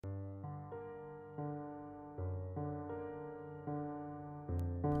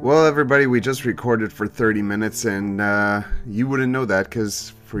Well, everybody, we just recorded for 30 minutes, and you wouldn't know that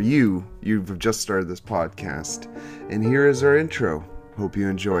because for you've just started this podcast. And here is our intro. Hope you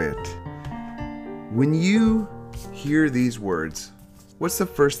enjoy it. When you hear these words, what's the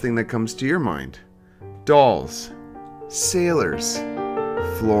first thing that comes to your mind? Dolls, sailors,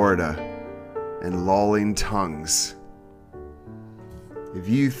 Florida, and lolling tongues. If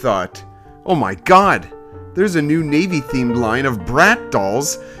you thought, oh my god, there's a new Navy-themed line of brat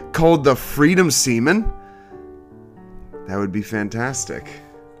dolls called the Freedom Seamen, that would be fantastic.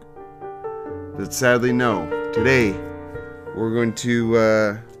 But sadly, no. Today, we're going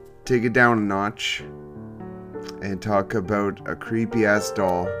to take it down a notch and talk about a creepy-ass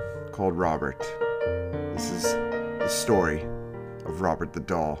doll called Robert. This is the story of Robert the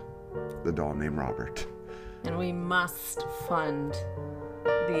doll named Robert. And we must fund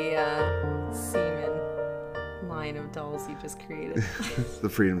the semen line of dolls you just created. The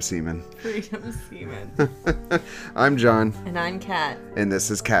Freedom Seamen. Freedom Seamen. I'm John. And I'm Kat. And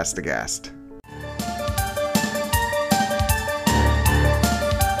this is Castagast.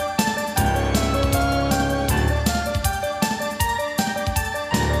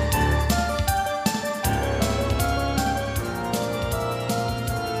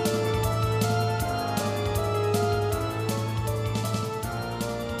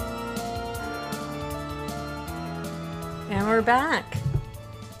 And we're back.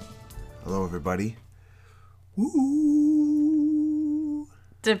 Hello, everybody. Woo!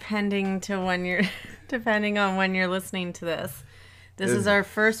 Depending on when you're listening to this. This is our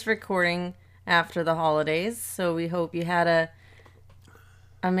first recording after the holidays, so we hope you had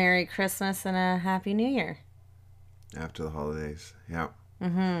a Merry Christmas and a Happy New Year. After the holidays, yeah.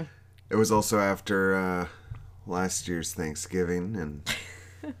 Mm-hmm. It was also after last year's Thanksgiving and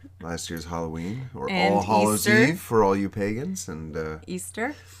last year's Halloween, or and All Hallows Easter. Eve for all you pagans, and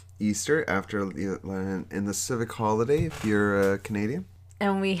Easter. after in the civic holiday if you're Canadian.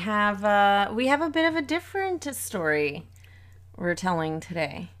 And we have a bit of a different story we're telling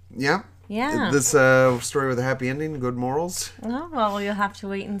today. Yeah. Yeah. This story with a happy ending, good morals, Oh, well, you'll have to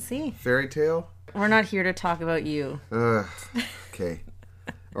wait and see. fairy tale. We're not here to talk about you. Okay.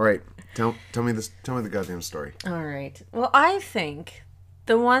 All right. Tell me this. Tell me the goddamn story. All right. Well, I think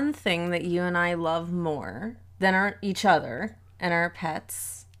the one thing that you and I love more than each other and our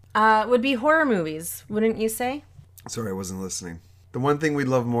pets would be horror movies, wouldn't you say? Sorry, I wasn't listening. The one thing we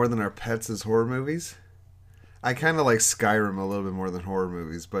love more than our pets is horror movies. I kind of like Skyrim a little bit more than horror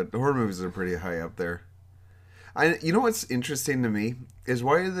movies, but horror movies are pretty high up there. You know what's interesting to me is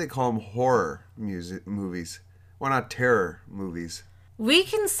why do they call them horror movies? Why not terror movies? We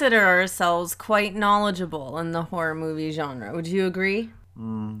consider ourselves quite knowledgeable in the horror movie genre. Would you agree?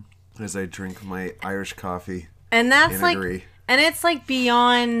 As I drink my Irish coffee. And that's And like, agree. and it's like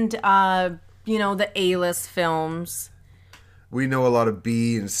beyond, the A-list films. We know a lot of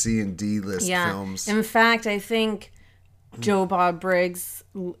B and C and D list films. In fact, I think Joe Bob Briggs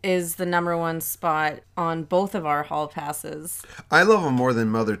is the number one spot on both of our hall passes. I love him more than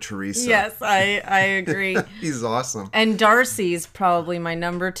Mother Teresa. Yes, I agree. He's awesome. And Darcy's probably my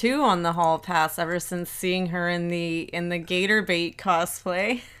number 2 on the hall pass ever since seeing her in the gator bait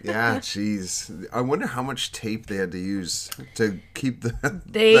cosplay. Yeah, jeez. I wonder how much tape they had to use to keep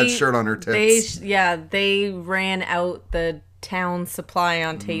that shirt on her tits. They ran out the town supply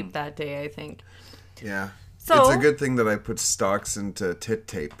on tape that day, I think. Yeah. So, it's a good thing that I put stocks into tit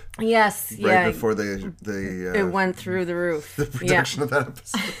tape. Yes, Before it went through the roof. the production of that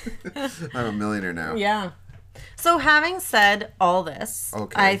episode. I'm a millionaire now. Yeah. So having said all this,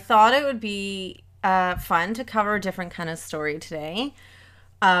 Okay. I thought it would be fun to cover a different kind of story today.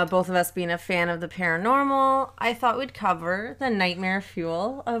 Both of us being a fan of the paranormal, I thought we'd cover the nightmare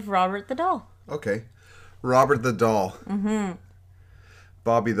fuel of Robert the Doll. Okay. Robert the Doll. Mm-hmm.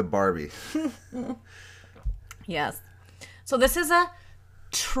 Bobby the Barbie. Yes. So this is a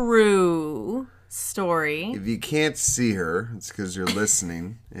true story. If you can't see her, it's because you're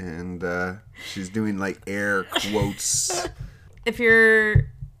listening. And she's doing like air quotes. If you're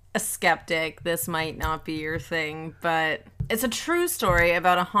a skeptic, this might not be your thing, but it's a true story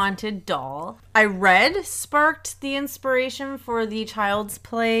about a haunted doll. I read sparked the inspiration for the Child's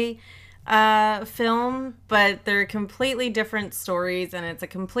Play film, but they're completely different stories, and it's a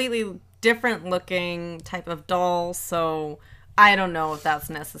completely different looking type of doll, so I don't know if that's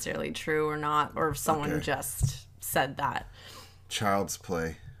necessarily true or not, or if someone just said that. Child's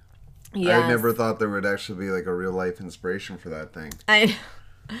Play. Yes. I never thought there would actually be like a real life inspiration for that thing.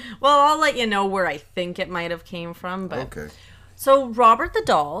 Well, I'll let you know where I think it might have came from, but Okay. So Robert the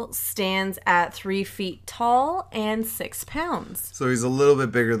doll stands at 3 feet tall and 6 pounds. So he's a little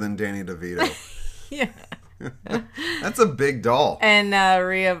bit bigger than Danny DeVito. Yeah. That's a big doll. And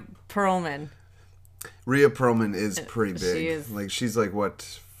Rhea Perlman. Rhea Perlman is pretty big. She is. Like, she's like,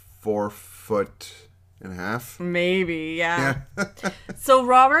 what, 4'1.5"? Maybe, yeah. So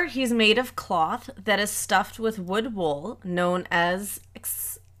Robert, he's made of cloth that is stuffed with wood wool known as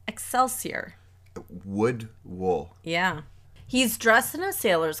Excelsior. Wood wool. Yeah. He's dressed in a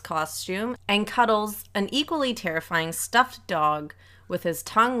sailor's costume and cuddles an equally terrifying stuffed dog with his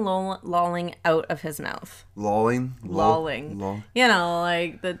tongue lolling out of his mouth. Lolling? Lolling. Loll. You know,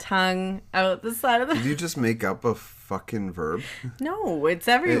 like the tongue out the side of the... Did you just make up a fucking verb? No, it's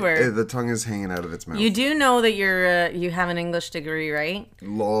everywhere. The tongue is hanging out of its mouth. You do know that you have an English degree, right?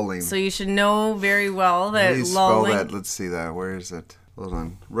 Lolling. So you should know very well that How do you spell lolling... that? Let's see that. Where is it? Hold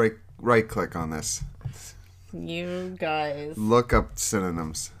on. Right click on this. You guys. Look up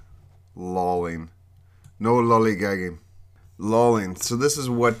synonyms. Lolling. No lollygagging. Lolling. So this is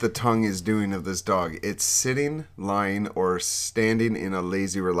what the tongue is doing of this dog. It's sitting, lying, or standing in a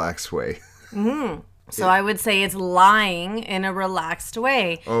lazy, relaxed way. So I would say it's lying in a relaxed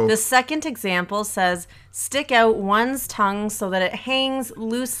way. Oh. The second example says, stick out one's tongue so that it hangs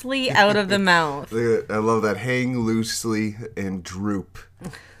loosely out of the mouth. Look at it. I love that. Hang loosely and droop.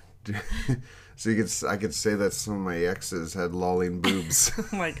 So I could say that some of my exes had lolling boobs.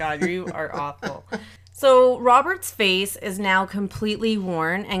 Oh my God, you are awful. So Robert's face is now completely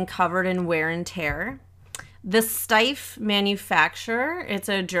worn and covered in wear and tear. The Steiff manufacturer, it's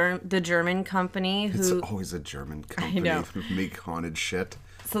the German company who... It's always a German company know. who make haunted shit.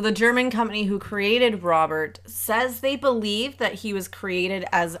 So the German company who created Robert says they believe that he was created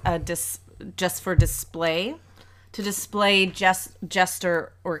as just for display, to display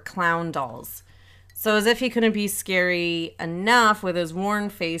jester or clown dolls. So as if he couldn't be scary enough with his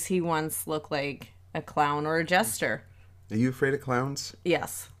worn face, he once looked like a clown or a jester. Are you afraid of clowns?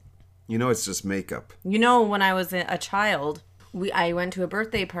 Yes. You know it's just makeup. You know, when I was a child, I went to a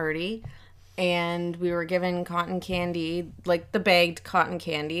birthday party and we were given cotton candy, like the bagged cotton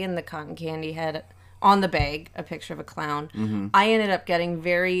candy, and the cotton candy had on the bag a picture of a clown. Mm-hmm. I ended up getting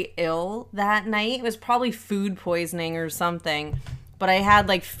very ill that night. It was probably food poisoning or something, but I had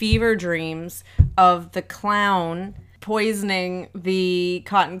like fever dreams of the clown poisoning the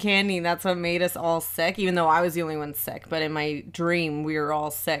cotton candy. That's what made us all sick, even though I was the only one sick. But in my dream, we were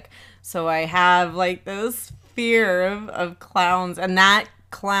all sick. So I have like this fear of clowns and that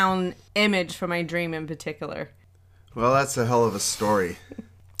clown image from my dream in particular. Well, that's a hell of a story.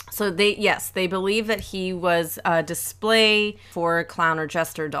 So they believe that he was a display for clown or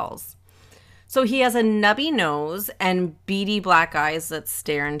jester dolls. So he has a nubby nose and beady black eyes that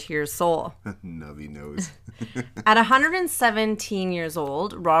stare into your soul. Nubby nose. At 117 years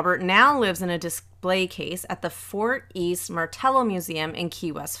old, Robert now lives in a display case at the Fort East Martello Museum in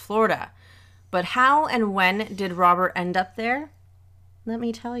Key West, Florida. But how and when did Robert end up there? Let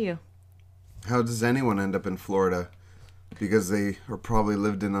me tell you. How does anyone end up in Florida? Because they're probably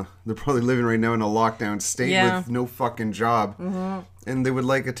living right now in a lockdown state with no fucking job. Mm-hmm. And they would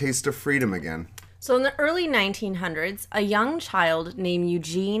like a taste of freedom again. So in the early 1900s, a young child named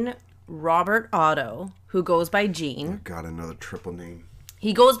Eugene Robert Otto, who goes by Gene. Oh God, another triple name.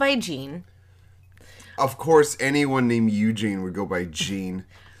 He goes by Gene. Of course, anyone named Eugene would go by Gene.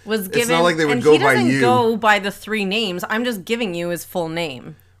 Was given, it's not like they would and go he by doesn't you. go by the 3 names. I'm just giving you his full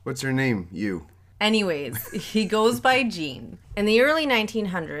name. What's your name? You. Anyways, he goes by Gene. In the early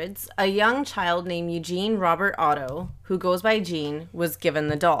 1900s, a young child named Eugene Robert Otto, who goes by Gene, was given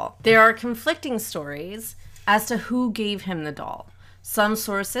the doll. There are conflicting stories as to who gave him the doll. Some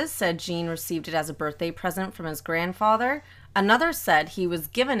sources said Gene received it as a birthday present from his grandfather. Another said he was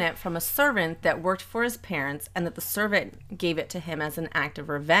given it from a servant that worked for his parents and that the servant gave it to him as an act of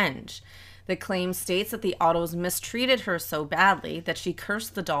revenge. The claim states that the Ottos mistreated her so badly that she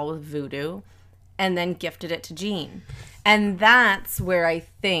cursed the doll with voodoo and then gifted it to Gene. And that's where I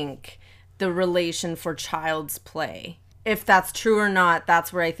think the relation for child's play. If that's true or not,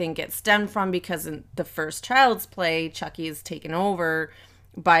 that's where I think it stemmed from, because in the first Child's Play, Chucky is taken over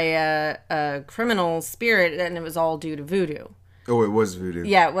by a criminal spirit, and it was all due to voodoo. Oh, it was voodoo.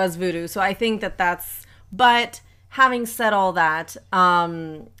 Yeah, it was voodoo. So I think that's... But having said all that,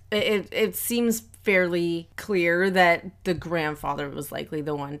 it seems fairly clear that the grandfather was likely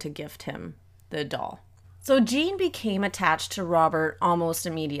the one to gift him the doll. So Gene became attached to Robert almost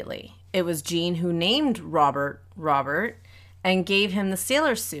immediately. It was Gene who named Robert and gave him the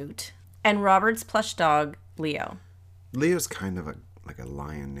sailor suit and Robert's plush dog, Leo. Leo's kind of like a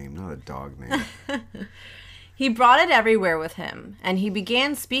lion name, not a dog name. He brought it everywhere with him, and he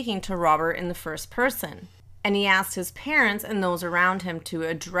began speaking to Robert in the first person. And he asked his parents and those around him to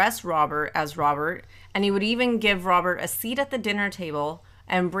address Robert as Robert, and he would even give Robert a seat at the dinner table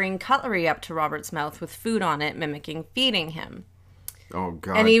and bring cutlery up to Robert's mouth with food on it, mimicking feeding him. Oh,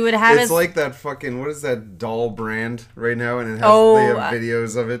 God. And he would have It's like that fucking, what is that doll brand right now? And they have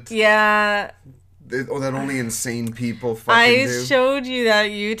videos of it. Yeah. That only insane people fucking I do. showed you that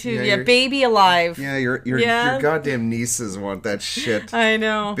YouTube. Yeah, Baby Alive. Yeah, your goddamn nieces want that shit. I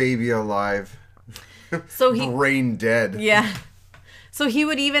know. Baby Alive. So he Brain dead. Yeah. So he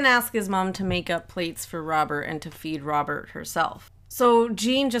would even ask his mom to make up plates for Robert and to feed Robert herself. So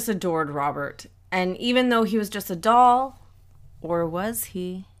Jean just adored Robert. And even though he was just a doll, or was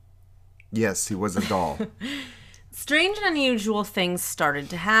he? Yes, he was a doll. Strange and unusual things started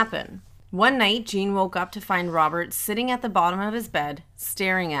to happen. One night, Jean woke up to find Robert sitting at the bottom of his bed,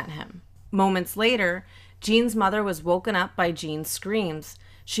 staring at him. Moments later, Jean's mother was woken up by Jean's screams.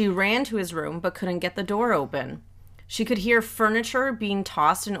 She ran to his room but couldn't get the door open. She could hear furniture being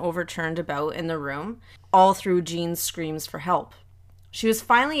tossed and overturned about in the room, all through Jean's screams for help. She was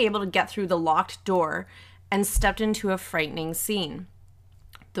finally able to get through the locked door and stepped into a frightening scene.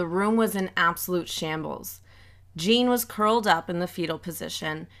 The room was in absolute shambles. Jean was curled up in the fetal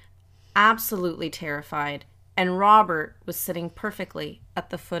position, absolutely terrified, and Robert was sitting perfectly at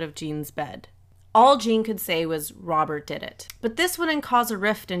the foot of Jean's bed. All Jean could say was, "Robert did it." But this wouldn't cause a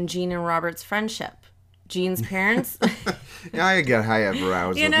rift in Jean and Robert's friendship. Jean's parents... Yeah, I get high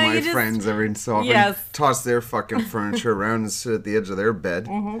eyebrows with my friends every so often. Toss their fucking furniture around and sit at the edge of their bed.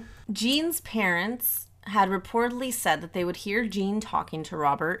 Mm-hmm. Jean's parents had reportedly said that they would hear Jean talking to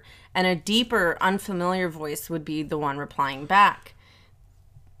Robert, and a deeper, unfamiliar voice would be the one replying back.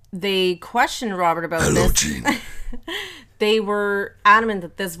 They questioned Robert about Hello, this. Jean. They were adamant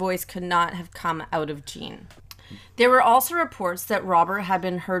that this voice could not have come out of Jean. There were also reports that Robert had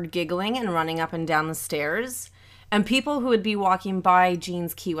been heard giggling and running up and down the stairs, and people who would be walking by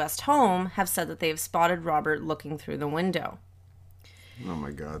Jean's Key West home have said that they have spotted Robert looking through the window. Oh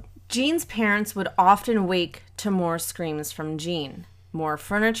my God. Jean's parents would often wake to more screams from Jean, more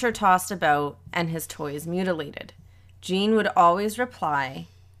furniture tossed about, and his toys mutilated. Jean would always reply,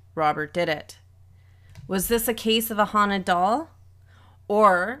 "Robert did it." Was this a case of a haunted doll?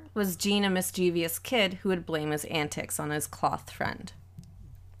 Or was Jean a mischievous kid who would blame his antics on his cloth friend?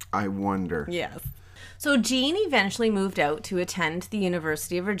 I wonder. Yes. So Jean eventually moved out to attend the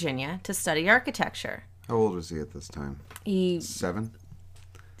University of Virginia to study architecture. How old was he at this time? 7?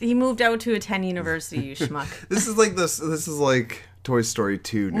 He moved out to attend university, you schmuck. This is like Toy Story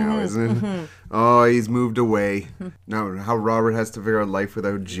 2 now, isn't it? Mm-hmm. Oh, he's moved away. Now, how Robert has to figure out life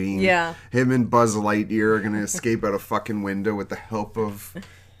without Jean. Yeah. Him and Buzz Lightyear are going to escape out a fucking window with the help of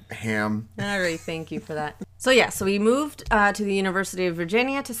Ham. All right, thank you for that. So he moved to the University of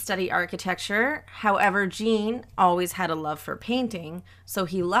Virginia to study architecture. However, Jean always had a love for painting, so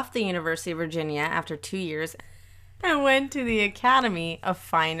he left the University of Virginia after 2 years and went to the Academy of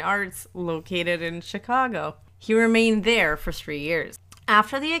Fine Arts located in Chicago. He remained there for 3 years.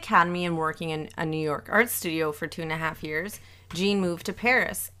 After the academy and working in a New York art studio for 2.5 years, Jean moved to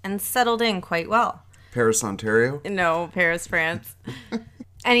Paris and settled in quite well. Paris, Ontario? No, Paris, France.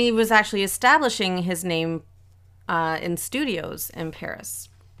 And he was actually establishing his name in studios in Paris.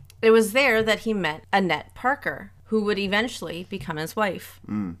 It was there that he met Annette Parker, who would eventually become his wife.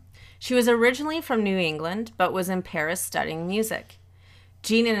 She was originally from New England, but was in Paris studying music.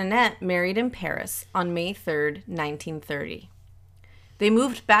 Jean and Annette married in Paris on May 3rd, 1930. They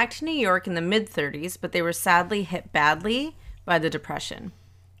moved back to New York in the mid-30s, but they were sadly hit badly by the Depression.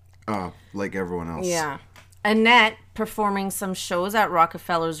 Oh, like everyone else. Yeah. Annette performing some shows at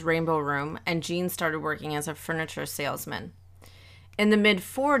Rockefeller's Rainbow Room, and Jean started working as a furniture salesman. In the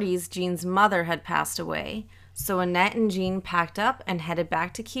mid-40s, Jean's mother had passed away, so Annette and Jean packed up and headed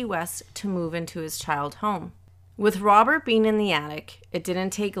back to Key West to move into his child home. With Robert being in the attic, it didn't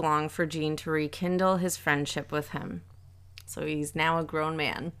take long for Jean to rekindle his friendship with him. So he's now a grown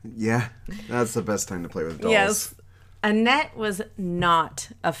man. Yeah, that's the best time to play with dolls. Yes. Annette was not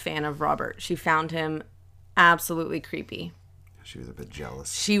a fan of Robert. She found him absolutely creepy. She was a bit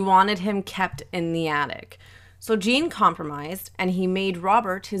jealous. She wanted him kept in the attic. So Jean compromised, and he made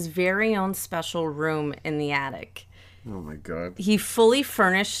Robert his very own special room in the attic. Oh my God. He fully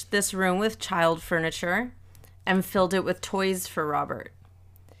furnished this room with child furniture and filled it with toys for Robert.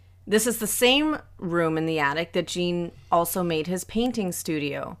 This is the same room in the attic that Jean also made his painting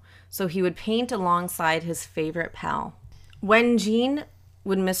studio, so he would paint alongside his favorite pal. When Jean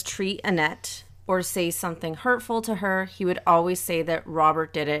would mistreat Annette or say something hurtful to her, he would always say that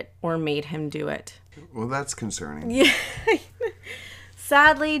Robert did it or made him do it. Well, that's concerning. Yeah.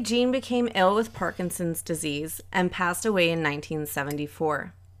 Sadly, Jean became ill with Parkinson's disease and passed away in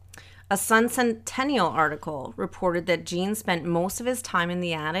 1974. A Sun Centennial article reported that Jean spent most of his time in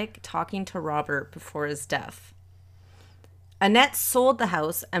the attic talking to Robert before his death. Annette sold the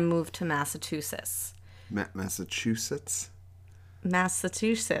house and moved to Massachusetts. Massachusetts?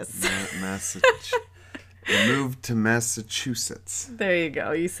 Massachusetts. Moved to Massachusetts. There you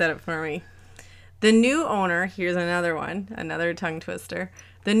go. You said it for me. The new owner, here's another one, another tongue twister.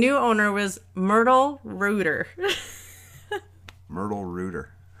 The new owner was Myrtle Reuter. Myrtle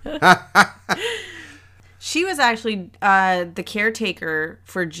Reuter. She was actually the caretaker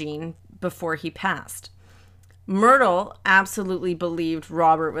for Jean before he passed. Myrtle absolutely believed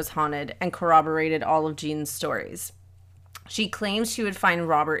Robert was haunted and corroborated all of Jean's stories. She claims she would find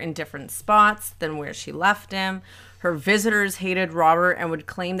Robert in different spots than where she left him. Her visitors hated Robert and would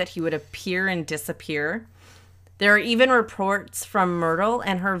claim that he would appear and disappear. There are even reports from Myrtle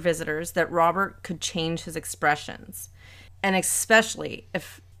and her visitors that Robert could change his expressions, and especially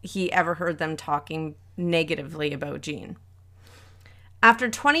if he ever heard them talking negatively about Jean. After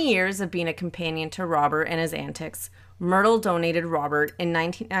 20 years of being a companion to Robert and his antics, Myrtle donated Robert in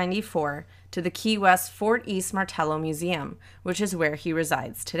 1994 to the Key West Fort East Martello Museum, which is where he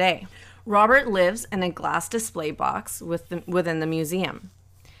resides today. Robert lives in a glass display box within the museum.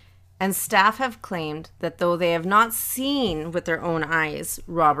 And staff have claimed that though they have not seen with their own eyes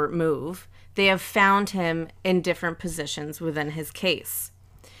Robert move, they have found him in different positions within his case.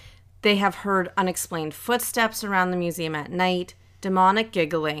 They have heard unexplained footsteps around the museum at night, demonic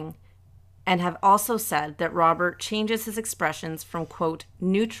giggling, and have also said that Robert changes his expressions from, quote,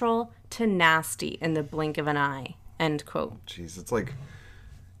 neutral to nasty in the blink of an eye, end quote. Jeez, it's like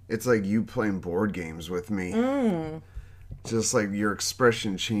you playing board games with me. Just like your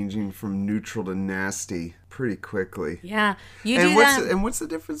expression changing from neutral to nasty pretty quickly. Yeah, you do that. And what's the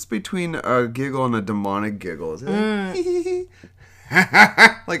difference between a giggle and a demonic giggle? Is it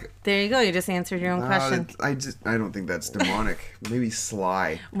like there you go. You just answered your own question. I don't think that's demonic. Maybe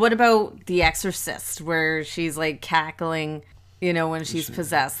sly. What about The Exorcist, where she's like cackling, when she's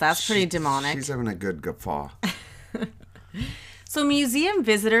possessed? That's pretty demonic. She's having a good guffaw. So museum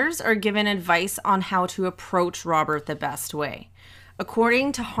visitors are given advice on how to approach Robert the best way.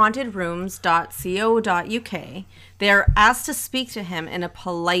 According to hauntedrooms.co.uk, they are asked to speak to him in a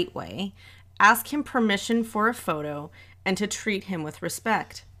polite way, ask him permission for a photo, and to treat him with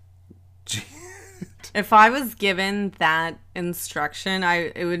respect. If I was given that instruction,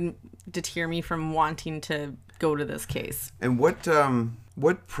 it would deter me from wanting to go to this case. And what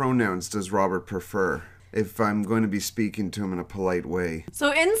pronouns does Robert prefer if I'm going to be speaking to him in a polite way?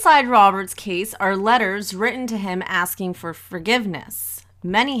 So inside Robert's case are letters written to him asking for forgiveness.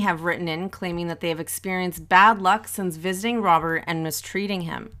 Many have written in claiming that they have experienced bad luck since visiting Robert and mistreating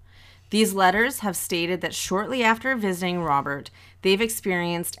him. These letters have stated that shortly after visiting Robert, they've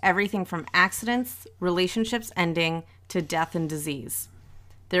experienced everything from accidents, relationships ending, to death and disease.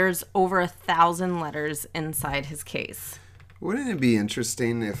 There's over 1,000 letters inside his case. Wouldn't it be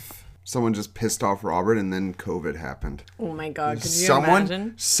interesting if someone just pissed off Robert and then COVID happened? Oh my God, could you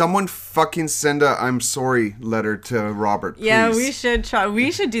imagine? Someone fucking send a I'm sorry letter to Robert, please. Yeah, we should try.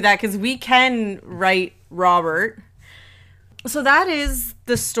 We should do that because we can write Robert. So that is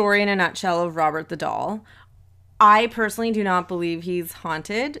the story in a nutshell of Robert the Doll. I personally do not believe he's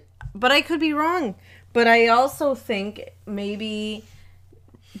haunted, but I could be wrong. But I also think maybe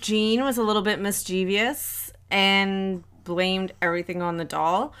Jean was a little bit mischievous and blamed everything on the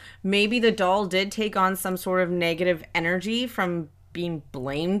doll. Maybe the doll did take on some sort of negative energy from being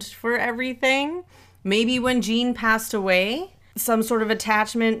blamed for everything. Maybe when Jean passed away, some sort of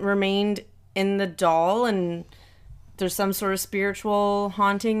attachment remained in the doll and there's some sort of spiritual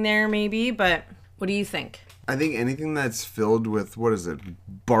haunting there maybe, but what do you think? I think anything that's filled with, what is it,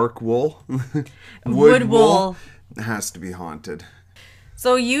 bark wool? Wood wool has to be haunted.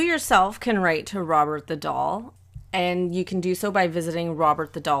 So you yourself can write to Robert the Doll, and you can do so by visiting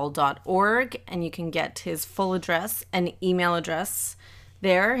robertthedoll.org, and you can get his full address and email address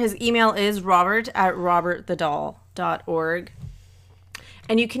there. His email is robert@robertthedoll.org.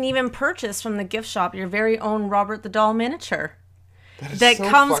 And you can even purchase from the gift shop your very own Robert the Doll miniature that so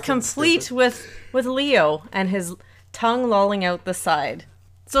comes fucking complete stupid. with Leo and his tongue lolling out the side.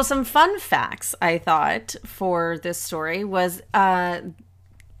 So some fun facts I thought for this story was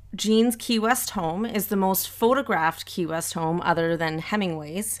Jean's Key West home is the most photographed Key West home other than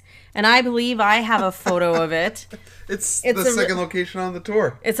Hemingway's. And I believe I have a photo of it. It's the second location on the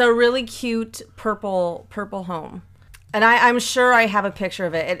tour. It's a really cute purple home. And I'm sure I have a picture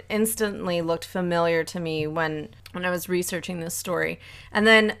of it. It instantly looked familiar to me when I was researching this story. And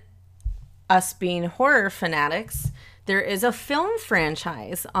then, us being horror fanatics, there is a film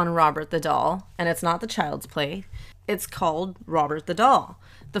franchise on Robert the Doll, and it's not the Child's Play. It's called Robert the Doll.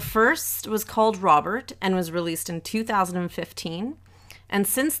 The first was called Robert and was released in 2015. And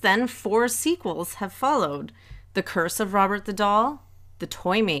since then, 4 sequels have followed. The Curse of Robert the Doll, The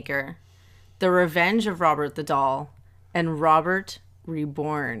Toy Maker, The Revenge of Robert the Doll, and Robert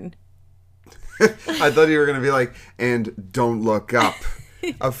Reborn. I thought you were going to be like, and Don't Look Up,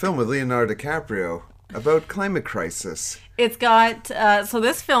 a film with Leonardo DiCaprio about climate crisis. It's got, so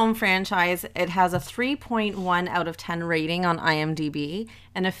this film franchise, it has a 3.1 out of 10 rating on IMDb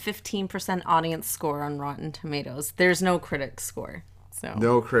and a 15% audience score on Rotten Tomatoes. There's no critic score. So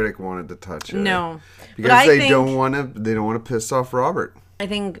No critic wanted to touch it. No. Because they don't want to piss off Robert. I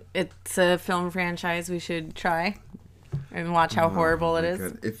think it's a film franchise we should try and watch how horrible it is.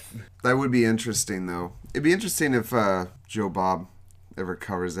 God. If that would be interesting, though. It'd be interesting if Joe Bob ever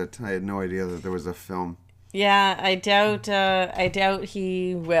covers it. I had no idea that there was a film. Yeah, I doubt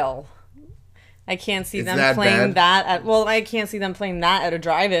he will. I can't see them that playing bad? that at, well, I can't see them playing that at a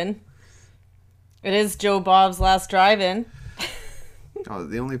drive-in. It is Joe Bob's last drive-in. Oh,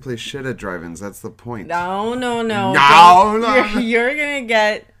 they only play shit at drive-ins. That's the point. No. No. You're going to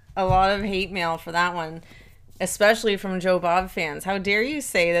get a lot of hate mail for that one, especially from Joe Bob fans. How dare you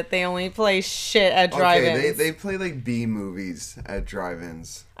say that they only play shit at drive-ins? Okay, they play like B movies at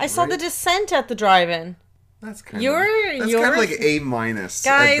drive-ins. I saw The Descent at the drive-in. That's kind You're of like A- at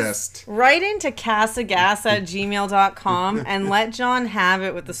Guys, best. write into casagas@gmail.com and let John have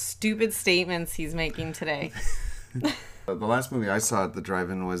it with the stupid statements he's making today. The last movie I saw at the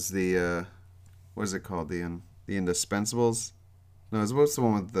drive-in was the what is it called? The Indispensables? No, what's the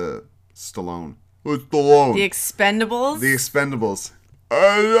one with the Stallone? Who's Stallone? The Expendables? The Expendables.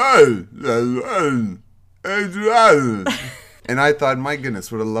 And I thought, my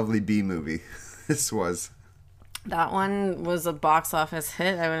goodness, what a lovely B movie this was. That one was a box office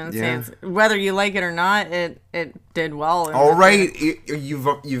hit. I wouldn't say Yeah. it's, whether you like it or not, it did well. All right,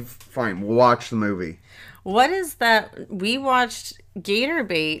 you've fine. We'll watch the movie. What is that? We watched Gator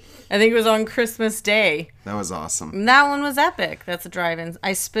Bait. I think it was on Christmas Day. That was awesome. And that one was epic. That's a drive-in.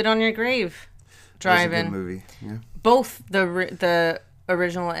 I Spit on Your Grave. That was a Drive-in. good movie. Yeah. Both the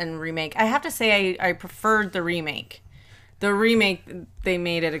original and remake. I have to say I preferred the remake. The remake, they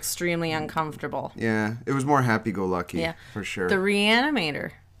made it extremely uncomfortable. Yeah, it was more happy-go-lucky. Yeah. For sure. The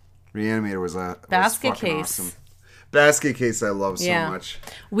Reanimator. Reanimator was Basket was fucking Case. awesome. Basket Case I love so Yeah. much.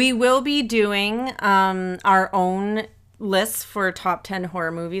 We will be doing our own lists for top 10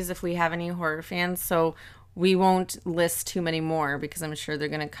 horror movies if we have any horror fans. So we won't list too many more because I'm sure they're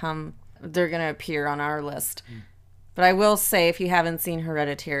going to appear on our list. But I will say, if you haven't seen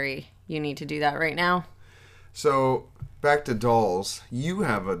Hereditary, you need to do that right now. So, back to dolls. You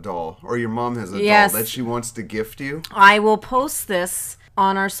have a doll, or your mom has a Yes. doll that she wants to gift you. I will post this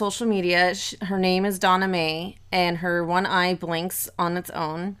on our social media. Her name is Donna Mae, and her one eye blinks on its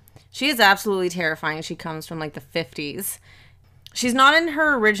own. She is absolutely terrifying. She comes from like the 50s. She's not in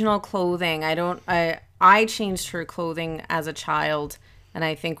her original clothing. I changed her clothing as a child, and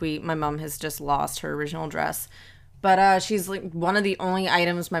I think my mom has just lost her original dress. But she's like one of the only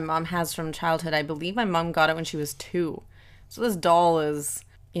items my mom has from childhood. I believe my mom got it when she was 2. So this doll is,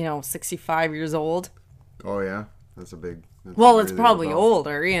 65 years old. Oh yeah, that's Well, a it's really probably old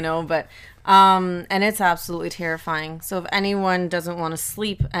doll. older, but and it's absolutely terrifying. So if anyone doesn't want to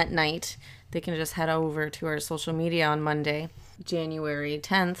sleep at night, they can just head over to our social media on Monday, January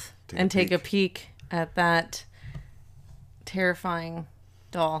 10th, and take a peek at that terrifying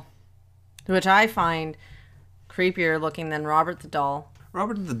doll, which I find creepier looking than Robert the Doll.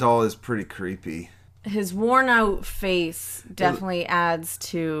 Robert the doll is pretty creepy. His worn out face definitely adds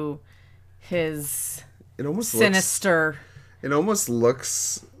to his It almost sinister. It almost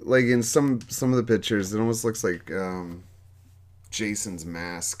looks like in some of the pictures. It almost looks like Jason's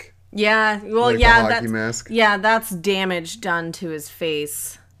mask. Yeah, well, Like the yeah, hockey mask? that's damage done to his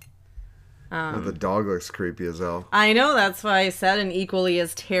face. The dog looks creepy as hell. I know, that's why I said an equally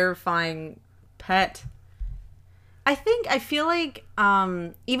as terrifying pet. I feel like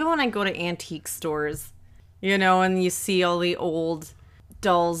even when I go to antique stores, and you see all the old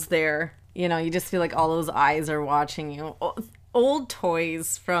dolls there, you just feel like all those eyes are watching you. Old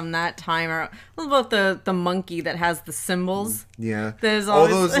toys from that time are, what about the monkey that has the symbols? Yeah. There's all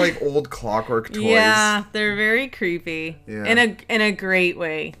always- those like old clockwork toys. Yeah, they're very creepy. Yeah. In a great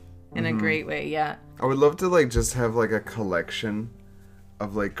way. In a great way, yeah. I would love to just have a collection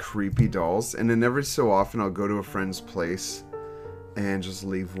of like creepy dolls, and then every so often I'll go to a friend's place and just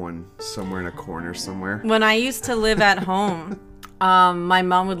leave one somewhere in a corner somewhere. When I used to live at home, my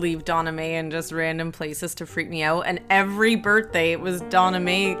mom would leave Donna Mae in just random places to freak me out. And every birthday, it was Donna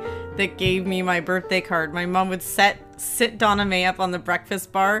Mae that gave me my birthday card. My mom would sit Donna Mae up on the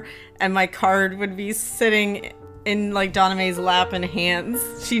breakfast bar, and my card would be sitting in like Donna Mae's lap and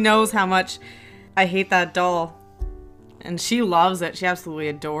hands. She knows how much I hate that doll. And she loves it. She absolutely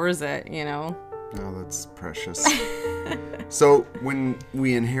adores it, you know. Oh, that's precious. So, when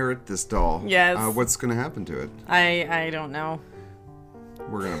we inherit this doll, yes, what's going to happen to it? I don't know.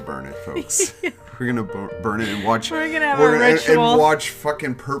 We're going to burn it, folks. We're going to burn it and watch... We're going to have a ritual. And watch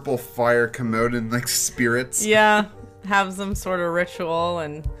fucking purple fire come out and, like, spirits. Yeah, have some sort of ritual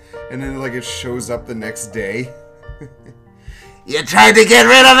and... And then, like, it shows up the next day. You tried to get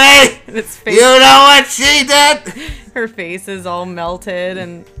rid of me! And its face, you know what she did? Her face is all melted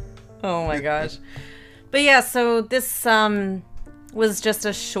and... Oh my gosh. But yeah, so this was just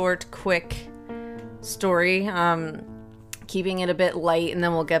a short, quick story. Keeping it a bit light, and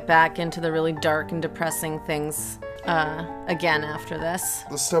then we'll get back into the really dark and depressing things again after this.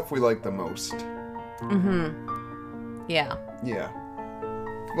 The stuff we like the most. Mm-hmm. Yeah. Yeah.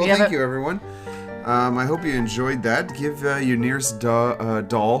 Well, thank you, everyone. I hope you enjoyed that. Give your nearest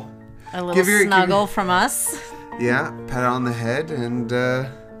doll a little snuggle from us. Yeah, pat it on the head, and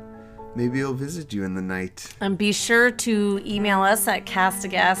maybe he'll visit you in the night. And be sure to email us at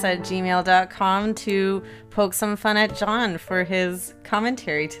castagas@gmail.com to poke some fun at John for his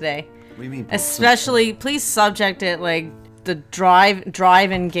commentary today. What do you mean? Especially, please subject it like the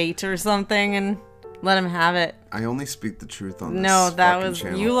drive-in gate or something, and let him have it. I only speak the truth on this. No, that was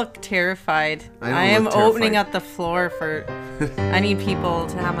channel. You look terrified. I am look terrified. Opening up the floor for. I need people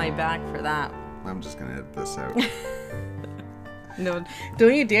to have my back for that. I'm just gonna edit this out. No,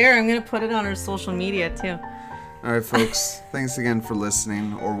 don't you dare! I'm gonna put it on our social media too. All right, folks. Thanks again for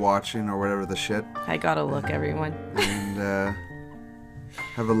listening or watching or whatever the shit. I gotta look, everyone. And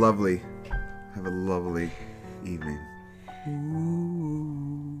have a lovely evening.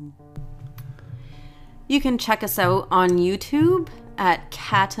 Ooh. You can check us out on YouTube at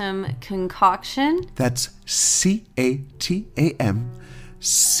Catam Concoction. That's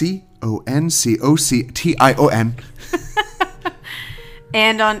CATAMCONCOCTION.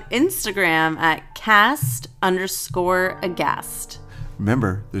 And on Instagram at cast_aghast.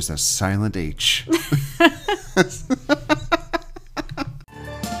 Remember, there's a silent H.